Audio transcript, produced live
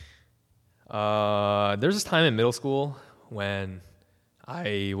There's this time in middle school when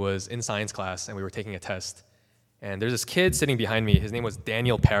I was in science class and we were taking a test. And there's this kid sitting behind me. His name was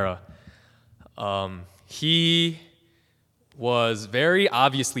Daniel Para. He was very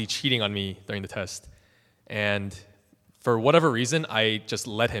obviously cheating on me during the test. And for whatever reason, I just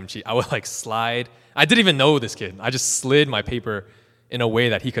let him cheat. I would slide. I didn't even know this kid. I just slid my paper in a way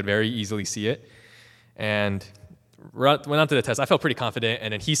that he could very easily see it. And went on to the test. I felt pretty confident,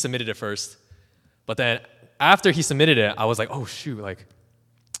 and then he submitted it first. But then after he submitted it, I was like, oh shoot,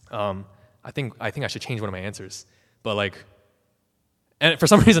 I think I should change one of my answers. But and for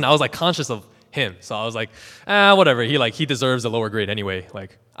some reason I was conscious of him. So I was like, whatever. He deserves a lower grade anyway.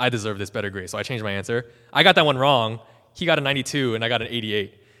 I deserve this better grade. So I changed my answer. I got that one wrong. He got a 92 and I got an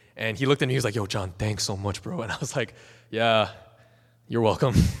 88. And he looked at me, he was like, yo, John, thanks so much, bro. And I was like, yeah, you're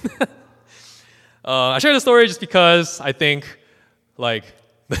welcome. I share the story just because I think,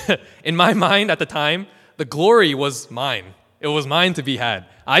 in my mind at the time, the glory was mine. It was mine to be had.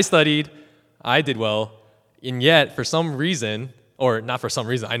 I studied, I did well, and yet for some reason, or not for some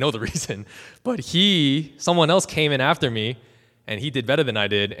reason, I know the reason, but someone else came in after me, and he did better than I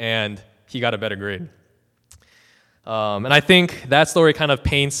did, and he got a better grade. And I think that story kind of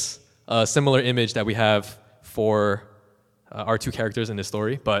paints a similar image that we have for our two characters in this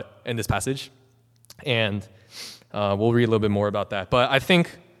story, but in this passage. And we'll read a little bit more about that. But I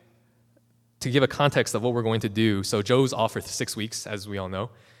think to give a context of what we're going to do, so Joe's off for 6 weeks, as we all know.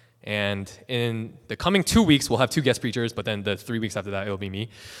 And in the coming 2 weeks, we'll have 2 guest preachers, but then the 3 weeks after that, it'll be me.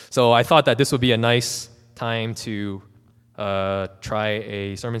 So I thought that this would be a nice time to try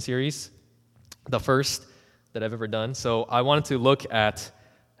a sermon series, the first that I've ever done. So I wanted to look at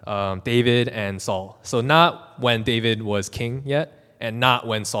David and Saul. So not when David was king yet, and not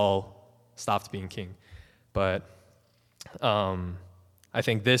when Saul stopped being king. But I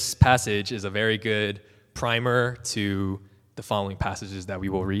think this passage is a very good primer to the following passages that we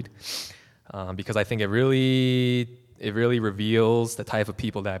will read, because I think it really reveals the type of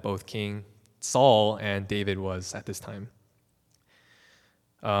people that both King Saul and David was at this time.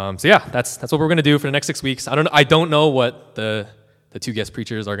 So yeah, that's what we're gonna do for the next 6 weeks. I don't know what the 2 guest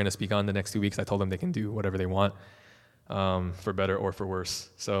preachers are gonna speak on the next 2 weeks. I told them they can do whatever they want, for better or for worse.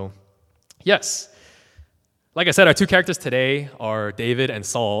 So yes. Like I said, our 2 characters today are David and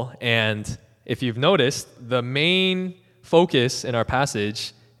Saul, and if you've noticed, the main focus in our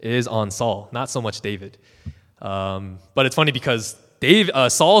passage is on Saul, not so much David. But it's funny because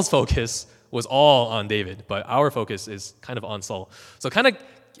Saul's focus was all on David, but our focus is kind of on Saul. So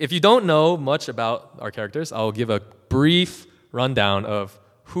if you don't know much about our characters, I'll give a brief rundown of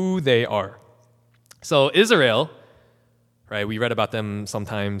who they are. So Israel, right, we read about them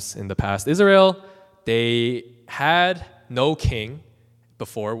sometimes in the past. Israel, they had no king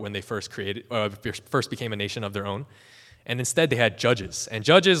before when they first became a nation of their own. And instead they had judges. And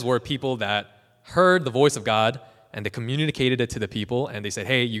judges were people that heard the voice of God and they communicated it to the people and they said,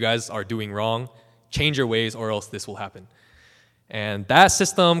 hey, you guys are doing wrong. Change your ways or else this will happen. And that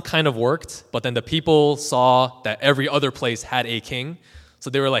system kind of worked, but then the people saw that every other place had a king. So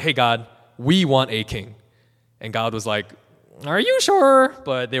they were like, hey, God, we want a king. And God was like, are you sure?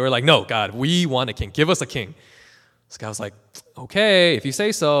 But they were like, no, God, we want a king. Give us a king. This guy was like, okay, if you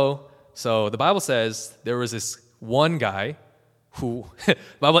say so. So the Bible says there was this one guy who the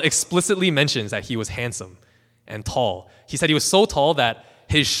Bible explicitly mentions that he was handsome and tall. He said he was so tall that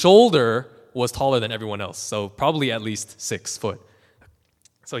his shoulder was taller than everyone else. So probably at least 6 foot.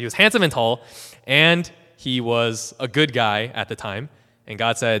 So he was handsome and tall, and he was a good guy at the time. And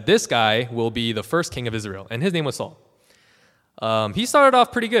God said, this guy will be the first king of Israel. And his name was Saul. He started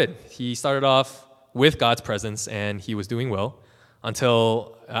off pretty good. He started off with God's presence, and he was doing well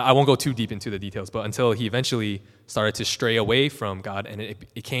until, I won't go too deep into the details, but until he eventually started to stray away from God, and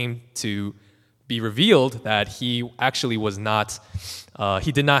it came to be revealed that he actually was not,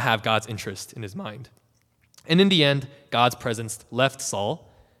 he did not have God's interest in his mind. And in the end, God's presence left Saul,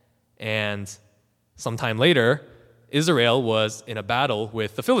 and sometime later, Israel was in a battle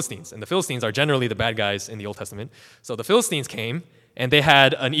with the Philistines. And the Philistines are generally the bad guys in the Old Testament. So the Philistines came, and they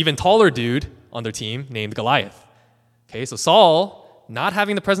had an even taller dude on their team named Goliath. Okay, so Saul, not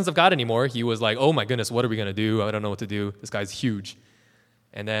having the presence of God anymore, he was like, oh my goodness, what are we going to do? I don't know what to do. This guy's huge.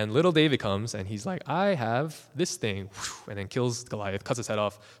 And then little David comes, and he's like, I have this thing. And then kills Goliath, cuts his head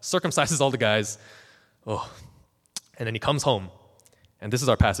off, circumcises all the guys. Oh. And then he comes home. And this is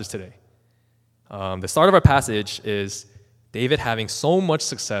our passage today. The start of our passage is David having so much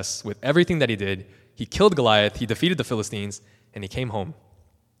success with everything that he did. He killed Goliath, he defeated the Philistines, and he came home.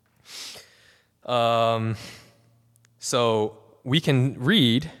 So we can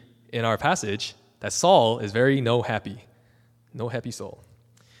read in our passage that Saul is very no happy soul.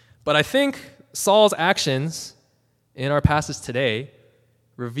 But I think Saul's actions in our passage today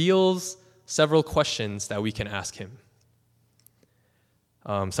reveals several questions that we can ask him.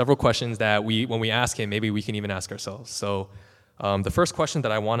 Several questions that when we ask him, maybe we can even ask ourselves. So the first question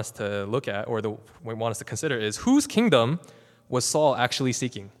that I want us to look at, or we want us to consider, is whose kingdom was Saul actually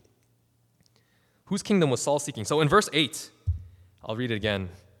seeking? Whose kingdom was Saul seeking? So in verse 8, I'll read it again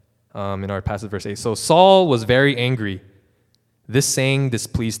in our passage, verse 8. So Saul was very angry. This saying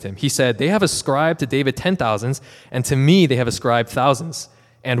displeased him. He said, "They have ascribed to David 10,000s, and to me they have ascribed thousands.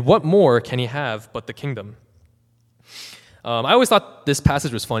 And what more can he have but the kingdom?" I always thought this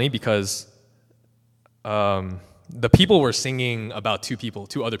passage was funny because the people were singing about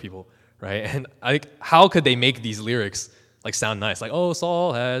two other people, right? And how could they make these lyrics sound nice? Like, oh,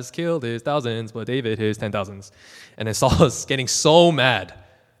 Saul has killed his thousands, but David his 10,000s. And then Saul is getting so mad,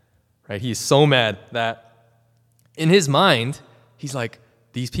 right? He's so mad that in his mind, he's like,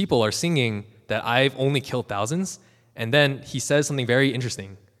 these people are singing that I've only killed thousands. And then he says something very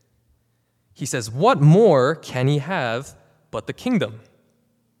interesting. He says, what more can he have but the kingdom?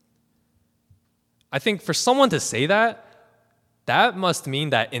 I think for someone to say that, that must mean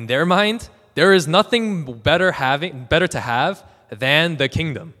that in their mind, there is nothing better to have than the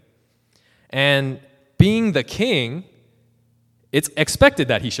kingdom. And being the king, it's expected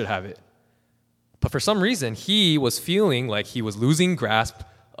that he should have it. But for some reason, he was feeling like he was losing grasp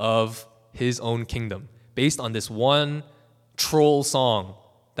of his own kingdom based on this one troll song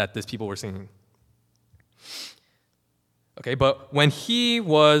that these people were singing. Okay, but when he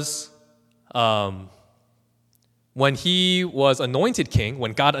was anointed king,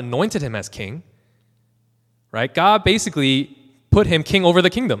 when God anointed him as king, right? God basically put him king over the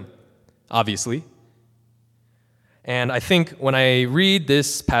kingdom, obviously. And I think when I read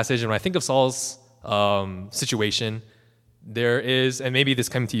this passage and when I think of Saul's situation, there is, and maybe this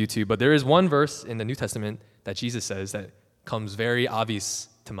came to you too, but there is one verse in the New Testament that Jesus says that comes very obvious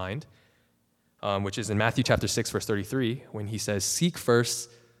to mind, which is in Matthew chapter 6, verse 33, when he says, "Seek first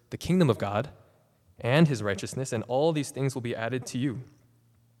the kingdom of God and his righteousness, and all these things will be added to you."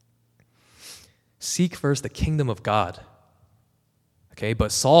 Seek first the kingdom of God. Okay,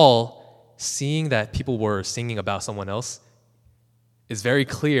 but Saul, seeing that people were singing about someone else, is very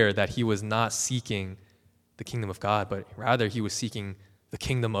clear that he was not seeking the kingdom of God, but rather he was seeking the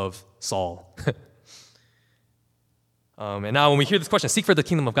kingdom of Saul. And now when we hear this question, seek for the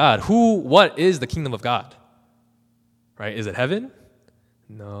kingdom of God, what is the kingdom of God? Right? Is it heaven?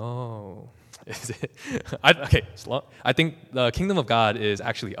 No. Is it? I think the kingdom of God is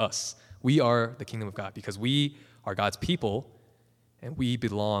actually us. We are the kingdom of God because we are God's people and we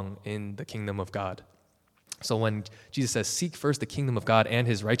belong in the kingdom of God. So when Jesus says, seek first the kingdom of God and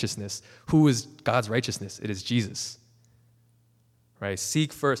his righteousness, who is God's righteousness? It is Jesus. Right?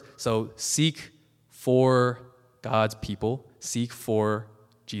 Seek first. So seek for God's people. Seek for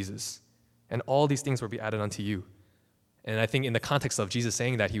Jesus. And all these things will be added unto you. And I think in the context of Jesus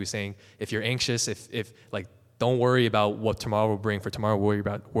saying that, he was saying, if you're anxious, if don't worry about what tomorrow will bring, for tomorrow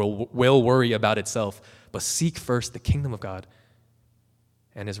will worry about itself. But seek first the kingdom of God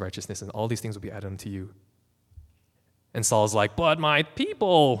and his righteousness, and all these things will be added unto you. And Saul's like, but my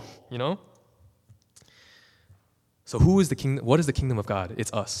people, So who is the kingdom? What is the kingdom of God?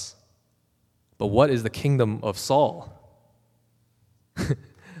 It's us. But what is the kingdom of Saul?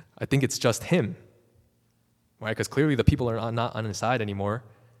 I think it's just him. Right? Because clearly the people are not on his side anymore.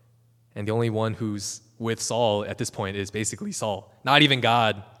 And the only one who's with Saul at this point is basically Saul. Not even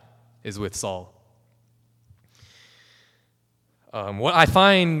God is with Saul. What I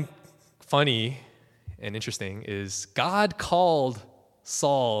find funny and interesting is God called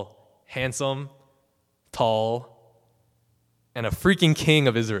Saul handsome, tall, and a freaking king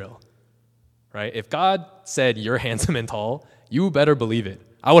of Israel. Right? If God said you're handsome and tall, you better believe it.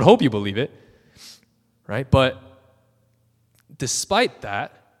 I would hope you believe it. Right? But despite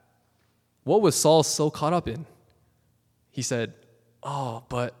that, what was Saul so caught up in? He said, oh,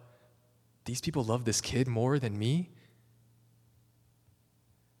 but these people love this kid more than me?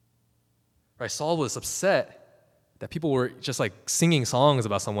 Right? Saul was upset that people were just singing songs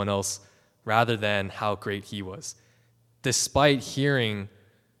about someone else rather than how great he was, despite hearing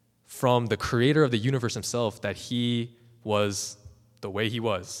from the creator of the universe himself that he was the way he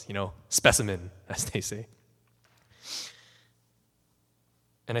was, specimen, as they say.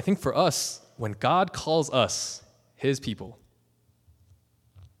 And I think for us, when God calls us his people,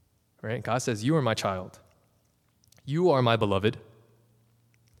 right? God says, you are my child. You are my beloved.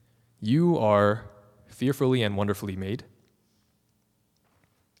 You are fearfully and wonderfully made.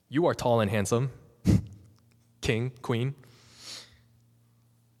 you are tall and handsome, king, queen.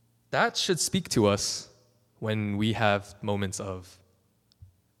 That should speak to us when we have moments of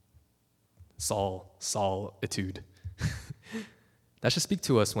solitude. That should speak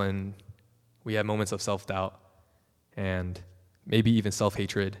to us when we have moments of self-doubt and maybe even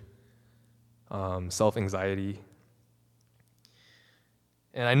self-hatred, self-anxiety.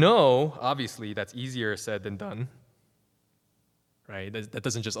 And I know, obviously, that's easier said than done, right? That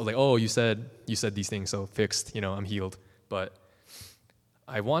doesn't just, like, oh, you said these things, so fixed, I'm healed. But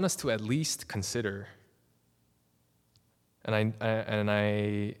I want us to at least consider, I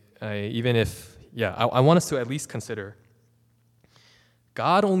want us to at least consider,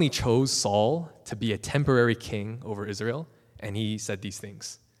 God only chose Saul to be a temporary king over Israel, and he said these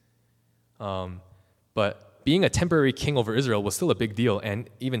things. But being a temporary king over Israel was still a big deal, and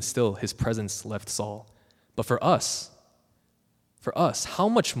even still, his presence left Saul. But for us, how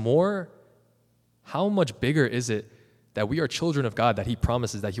much bigger is it that we are children of God, that he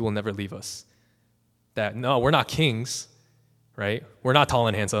promises that he will never leave us? That, no, we're not kings, right? We're not tall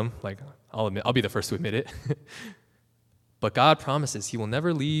and handsome. Like, I'll be the first to admit it. But God promises he will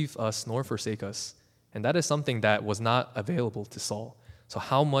never leave us nor forsake us. And that is something that was not available to Saul. So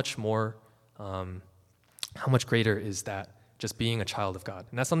how much greater is that, just being a child of God?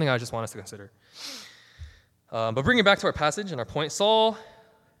 And that's something I just want us to consider. But bringing it back to our passage and our point, Saul,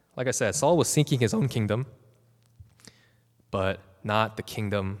 like I said, Saul was seeking his own kingdom, but not the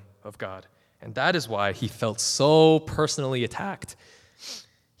kingdom of God. And that is why he felt so personally attacked.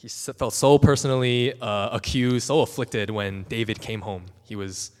 He felt so personally accused, so afflicted when David came home. He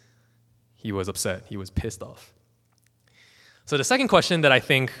was upset. He was pissed off. So the second question that I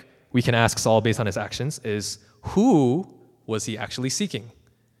think we can ask Saul based on his actions is, who was he actually seeking?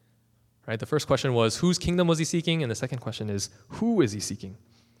 Right? The first question was, whose kingdom was he seeking? And the second question is, who is he seeking?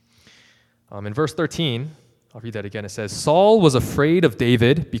 In verse 13, I'll read that again. It says, Saul was afraid of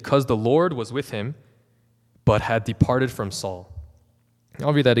David because the Lord was with him, but had departed from Saul.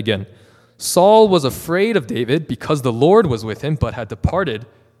 I'll read that again. Saul was afraid of David because the Lord was with him, but had departed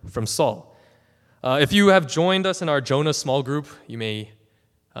from Saul. If you have joined us in our Jonah small group, you may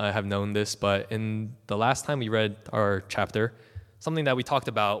have known this, but in the last time we read our chapter, something that we talked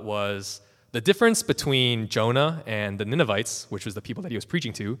about was the difference between Jonah and the Ninevites, which was the people that he was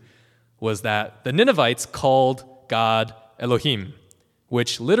preaching to, was that the Ninevites called God Elohim,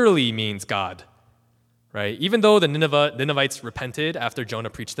 which literally means God. Right? Even though the Ninevites repented after Jonah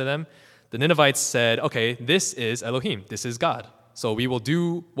preached to them, the Ninevites said, okay, this is Elohim, this is God. So we will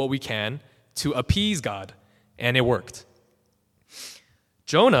do what we can to appease God. And it worked.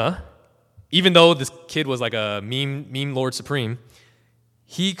 Jonah, even though this kid was like a meme Lord Supreme,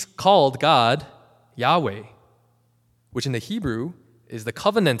 he called God Yahweh, which in the Hebrew is the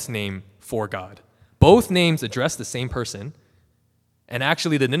covenant name for God. Both names address the same person. And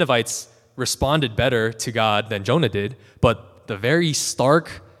actually the Ninevites responded better to God than Jonah did, but the very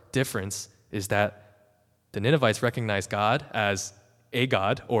stark difference is that the Ninevites recognized God as a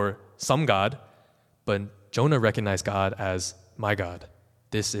God or some God, but Jonah recognized God as my God.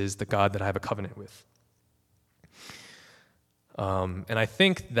 This is the God that I have a covenant with. And I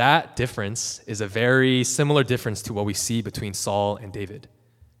think that difference is a very similar difference to what we see between Saul and David.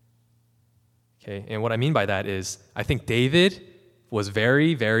 Okay, and what I mean by that is I think David was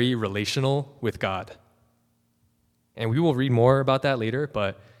very, very relational with God. And we will read more about that later,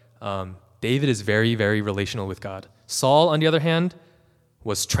 but David is very, very relational with God. Saul, on the other hand,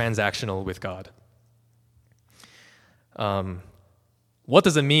 was transactional with God. What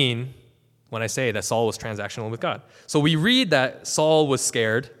does it mean when I say that Saul was transactional with God? So we read that Saul was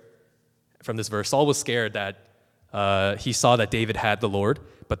scared from this verse. Saul was scared that he saw that David had the Lord,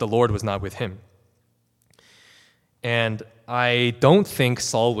 but the Lord was not with him. And I don't think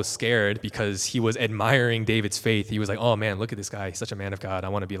Saul was scared because he was admiring David's faith. He was like, oh man, look at this guy. He's such a man of God. I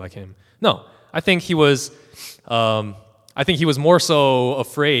want to be like him. No, I think he was more so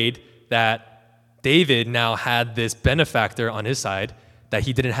afraid that David now had this benefactor on his side that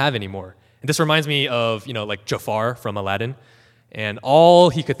he didn't have anymore. And this reminds me of, like Jafar from Aladdin. And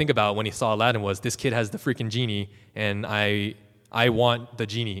all he could think about when he saw Aladdin was, this kid has the freaking genie, and I want the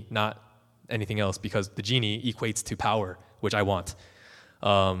genie, not anything else, because the genie equates to power, which I want.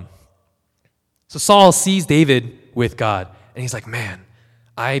 So Saul sees David with God, and he's like, man,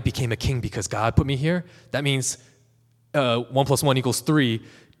 I became a king because God put me here. That means 1 + 1 = 3.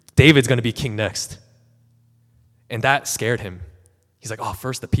 David's going to be king next. And that scared him. He's like, oh,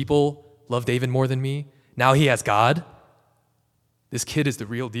 first the people love David more than me. Now he has God. This kid is the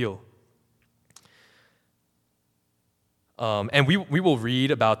real deal. And we will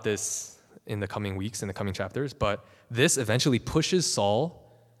read about this in the coming weeks, in the coming chapters, but this eventually pushes Saul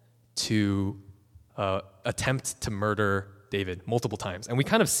to attempt to murder David multiple times. And we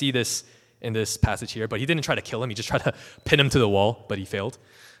kind of see this in this passage here, but he didn't try to kill him. He just tried to pin him to the wall, but he failed.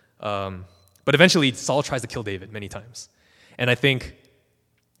 But eventually, Saul tries to kill David many times. And I think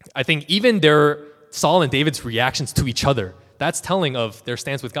even Saul and David's reactions to each other, that's telling of their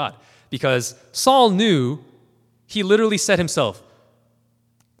stance with God. Because Saul knew, he literally said himself,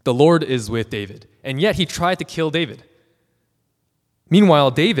 the Lord is with David. And yet he tried to kill David.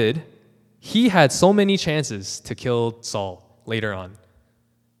 Meanwhile, David, he had so many chances to kill Saul later on.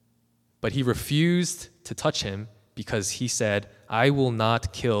 But he refused to touch him because he said, I will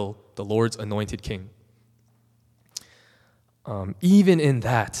not kill the Lord's anointed king. Even in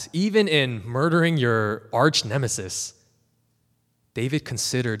that, even in murdering your arch nemesis, David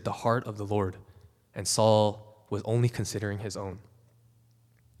considered the heart of the Lord, and Saul was only considering his own.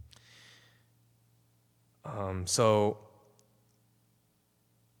 Well,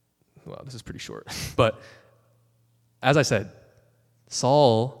 this is pretty short. But as I said,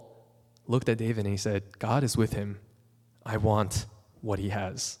 Saul looked at David and he said, God is with him. I want what he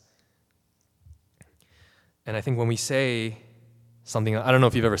has. And I think when we say something, I don't know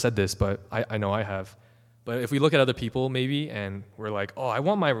if you've ever said this, but I know I have. But if we look at other people maybe and we're like, oh, I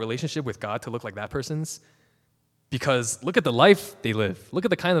want my relationship with God to look like that person's because look at the life they live. Look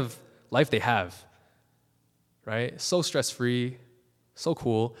at the kind of life they have, right? So stress-free, so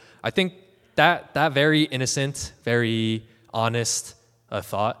cool. I think that very innocent, very honest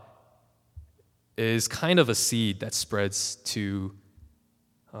thought is kind of a seed that spreads to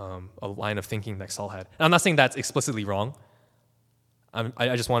a line of thinking that Saul had. And I'm not saying that's explicitly wrong.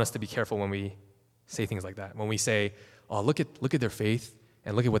 I just want us to be careful when we say things like that. When we say, oh, look at their faith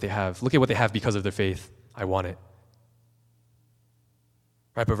and look at what they have. Look at what they have because of their faith. I want it.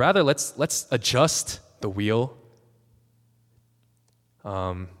 Right? But rather, let's adjust the wheel.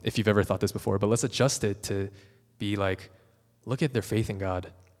 If you've ever thought this before, but let's adjust it to be like, look at their faith in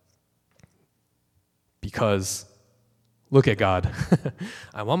God. Because look at God.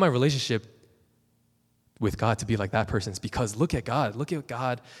 I want my relationship with God to be like that person's because look at God. Look at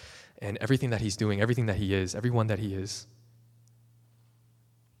God and everything that he's doing, everything that he is, everyone that he is.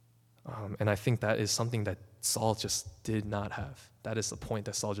 And I think that is something that Saul just did not have. That is the point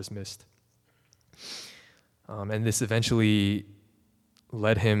that Saul just missed. And this eventually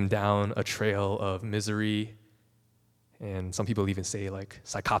led him down a trail of misery, and some people even say like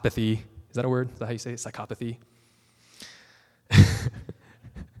psychopathy. Is that a word? Is that how you say it? Psychopathy?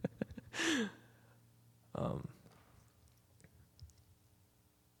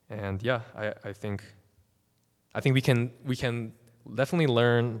 And yeah, I think we can definitely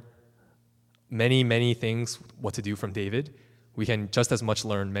learn many things what to do from David. We can just as much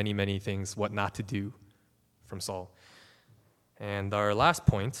learn many things what not to do from Saul. And our last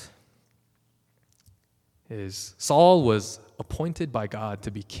point is Saul was appointed by God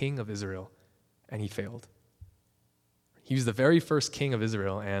to be king of Israel, and he failed. He was the very first king of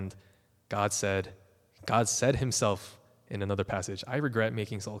Israel, and God said himself in another passage, I regret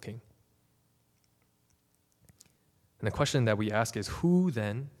making Saul king. And the question that we ask is, who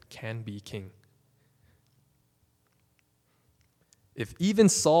then can be king? If even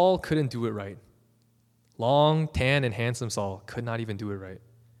Saul couldn't do it right, long, tan, and handsome Saul could not even do it right,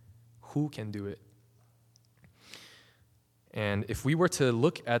 who can do it? And if we were to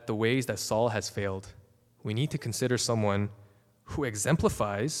look at the ways that Saul has failed, we need to consider someone who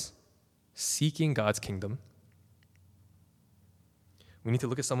exemplifies seeking God's kingdom. We need to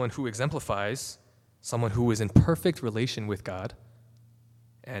look at someone who exemplifies someone who is in perfect relation with God.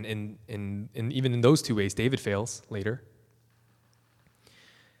 And in even in those two ways, David fails later.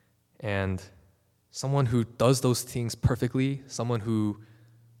 And someone who does those things perfectly, someone who,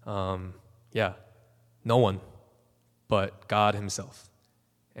 no one but God himself.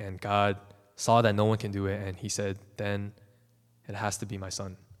 And God saw that no one can do it, and he said, then it has to be my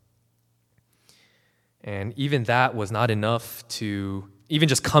son. And even that was not enough to, even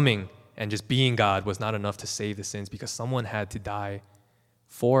just coming and just being God was not enough to save the sins, because someone had to die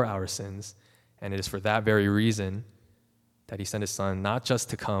for our sins. And it is for that very reason that he sent his son, not just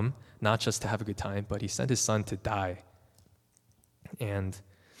to come, not just to have a good time, but he sent his son to die. And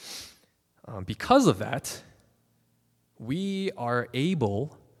because of that, we are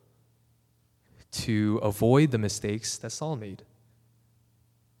able to avoid the mistakes that Saul made.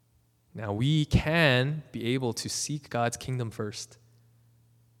 Now, we can be able to seek God's kingdom first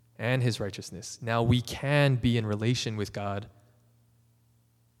and his righteousness. Now, we can be in relation with God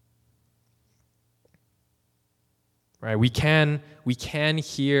right? We can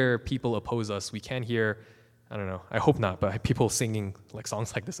hear people oppose us. We can hear, I don't know, I hope not, but people singing like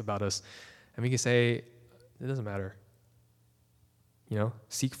songs like this about us. And we can say, it doesn't matter.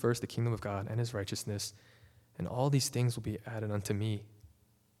 Seek first the kingdom of God and his righteousness, and all these things will be added unto me.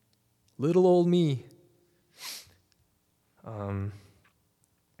 Little old me. And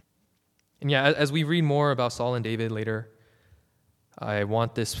yeah, as we read more about Saul and David later, I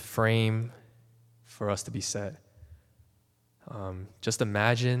want this frame for us to be set. Just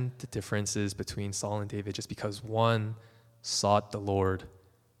imagine the differences between Saul and David just because one sought the Lord,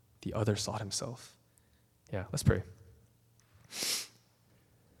 the other sought himself. Yeah, let's pray.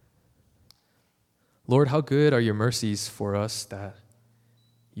 Lord, how good are your mercies for us that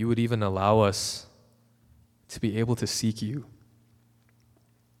you would even allow us to be able to seek you,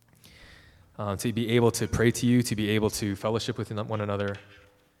 to be able to pray to you, to be able to fellowship with one another.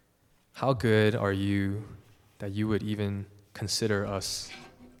 How good are you that you would even consider us.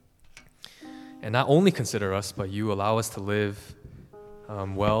 And not only consider us, but you allow us to live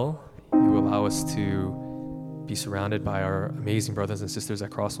well. You allow us to be surrounded by our amazing brothers and sisters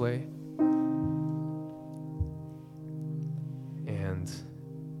at Crossway. And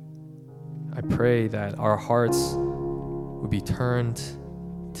I pray that our hearts would be turned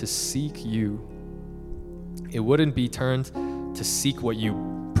to seek you. It wouldn't be turned to seek what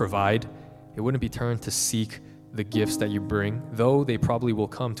you provide. It wouldn't be turned to seek the gifts that you bring, though they probably will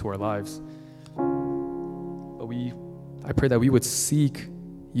come to our lives. But I pray that we would seek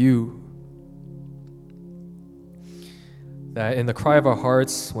you. That in the cry of our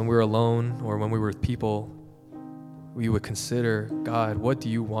hearts, when we're alone or when we're with people, we would consider, God, what do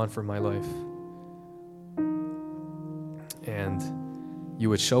you want for my life? And you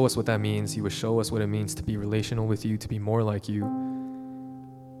would show us what that means. You would show us what it means to be relational with you, to be more like you.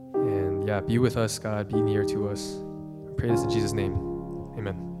 And yeah, be with us, God. Be near to us. I pray this in Jesus' name.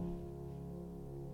 Amen.